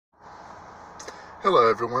Hello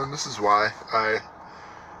everyone, this is why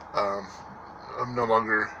um, I'm no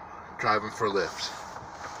longer driving for Lyft.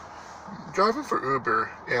 I'm driving for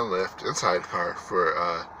Uber and Lyft and Sidecar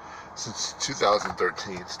for since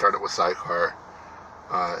 2013. Started with Sidecar.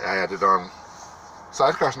 I added on,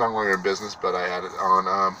 Sidecar's no longer in business, but I added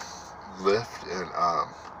on Lyft and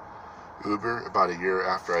Uber about a year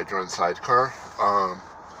after I joined Sidecar.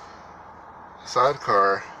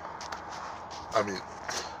 Sidecar, I mean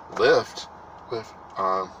Lyft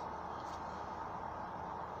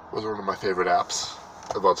was one of my favorite apps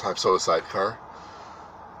of all time. So was Sidecar.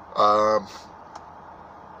 Um,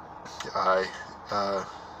 I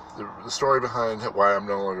the story behind why I'm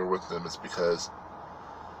no longer with them is because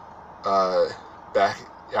back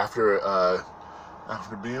after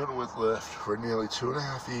being with Lyft for nearly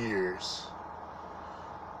 2.5 years,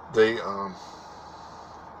 they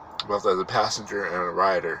both as a passenger and a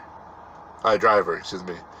driver, excuse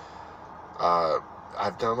me.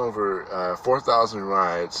 I've done over 4,000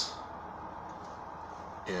 rides,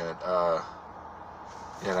 and I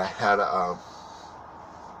had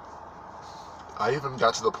I even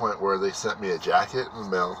got to the point where they sent me a jacket in the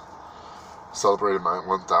mail celebrating my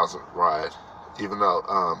 1,000th ride, even though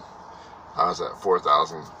I was at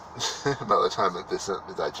 4,000 by the time that they sent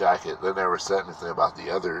me that jacket. They never said anything about the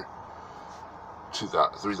other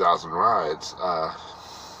 3,000 rides,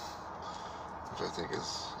 which I think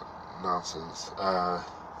is nonsense.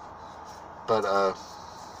 But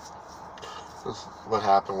what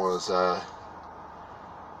happened was,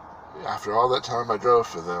 after all that time I drove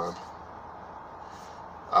for them,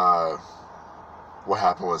 what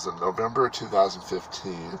happened was in November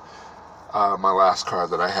 2015, my last car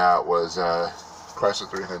that I had was Chrysler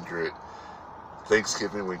 300.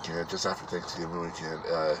 Thanksgiving weekend, just after Thanksgiving weekend,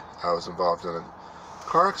 I was involved in a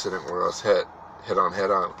car accident where I was hit head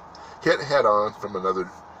on from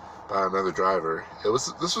by another driver.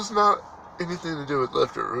 This was not anything to do with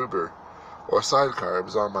Lyft or Uber or Sidecar. It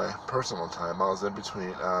was on my personal time. I was in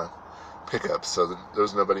between pickups, so there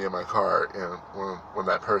was nobody in my car, and when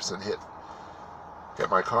that person hit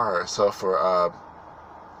my car, so for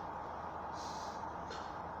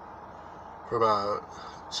about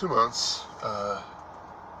 2 months,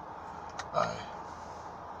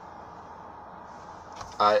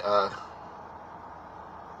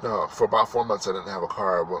 no, for about 4 months I didn't have a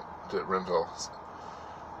car. I did rentals.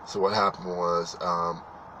 So what happened was, and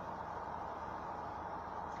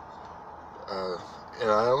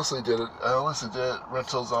I honestly did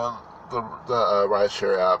rentals on the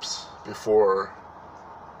rideshare apps before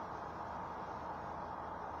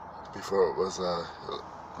it was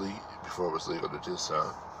legal to do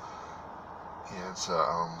so. And so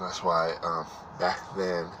that's why back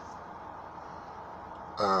then,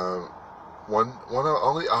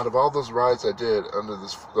 only out of all those rides I did under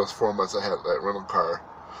those 4 months I had that rental car,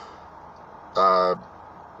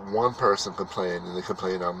 one person complained, and they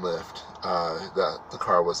complained on Lyft that the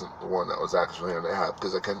car wasn't the one that was actually on the app,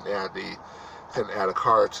 because I couldn't add a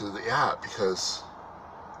car to the app because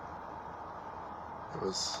it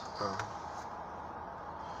was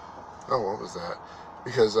what was that?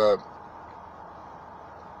 Because it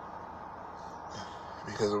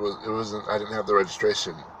wasn't, I didn't have the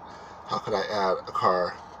registration. How could I add a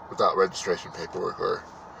car without registration paperwork or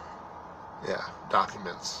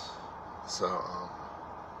documents? So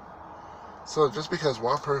just because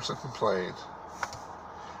one person complained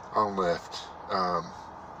on Lyft,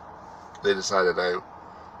 they decided I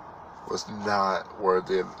was not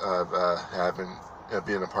worthy of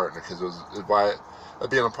being a partner, because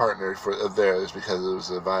being a partner of theirs, because it was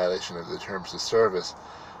a violation of the terms of service.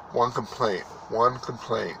 One complaint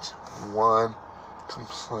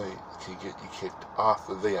can get you kicked off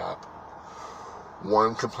of the app.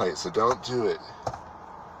 One complaint, so don't do it.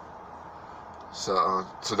 So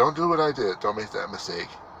don't do what I did. Don't make that mistake.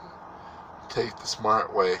 Take the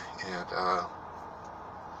smart way,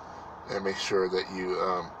 and make sure that you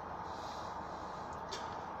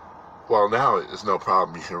well, now it's no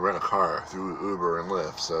problem. You can rent a car through Uber and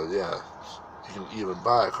Lyft. So yeah, you can even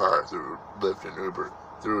buy a car through Lyft and Uber,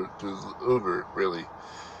 through Uber, really,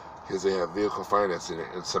 because they have vehicle financing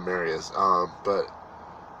in some areas. But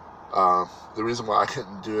the reason why I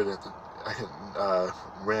couldn't do it I couldn't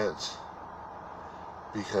rent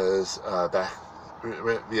because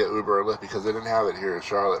rent via Uber or Lyft, because they didn't have it here in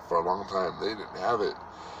Charlotte for a long time. They didn't have it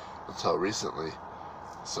until recently.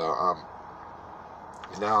 So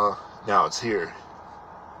now it's here.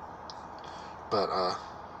 But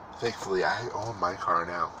thankfully I own my car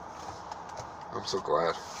now. I'm so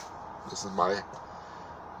glad. This is my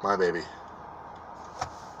baby.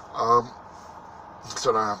 So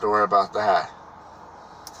I don't have to worry about that.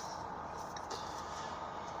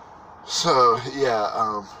 So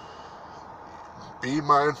yeah, be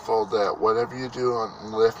mindful that whatever you do on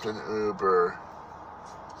Lyft and Uber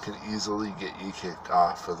can easily get you kicked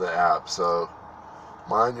off of the app. So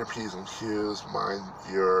mind your P's and Q's, mind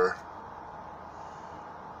your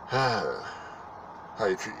how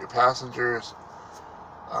you treat your passengers.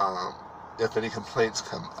 If any complaints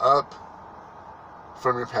come up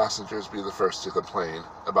from your passengers, be the first to complain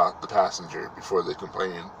about the passenger before they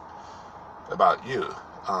complain about you.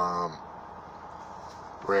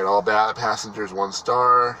 Rate all bad passengers 1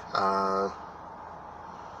 star.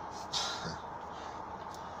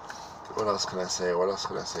 What else can I say?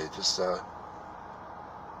 Just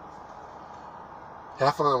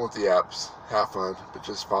have fun with the apps. Have fun, but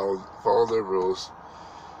just follow their rules.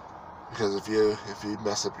 Because if you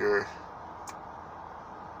mess up your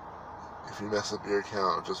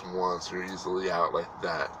account just once, you're easily out like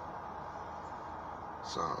that.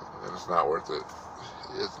 So, and it's not worth it.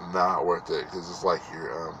 It's not worth it, because it's like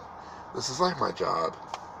this is like my job.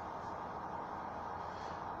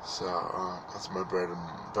 So, that's my bread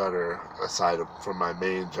and butter, aside from my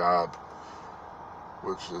main job,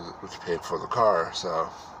 which paid for the car. So,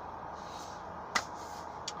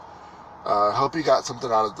 hope you got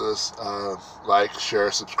something out of this. Like,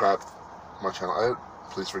 share, subscribe to my channel.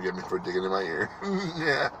 Please forgive me for digging in my ear.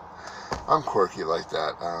 Yeah, I'm quirky like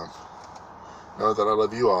that. Know that I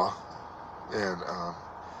love you all, and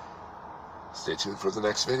stay tuned for the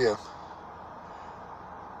next video.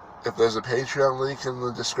 If there's a Patreon link in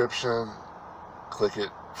the description, click it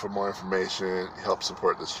for more information. Help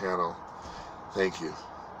support this channel. Thank you.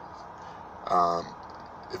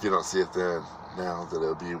 If you don't see it then, now that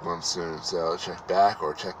it'll be one soon. So check back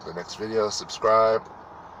or check the next video. Subscribe,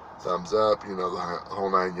 thumbs up, the whole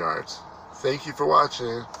 9 yards. Thank you for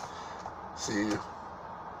watching. See you.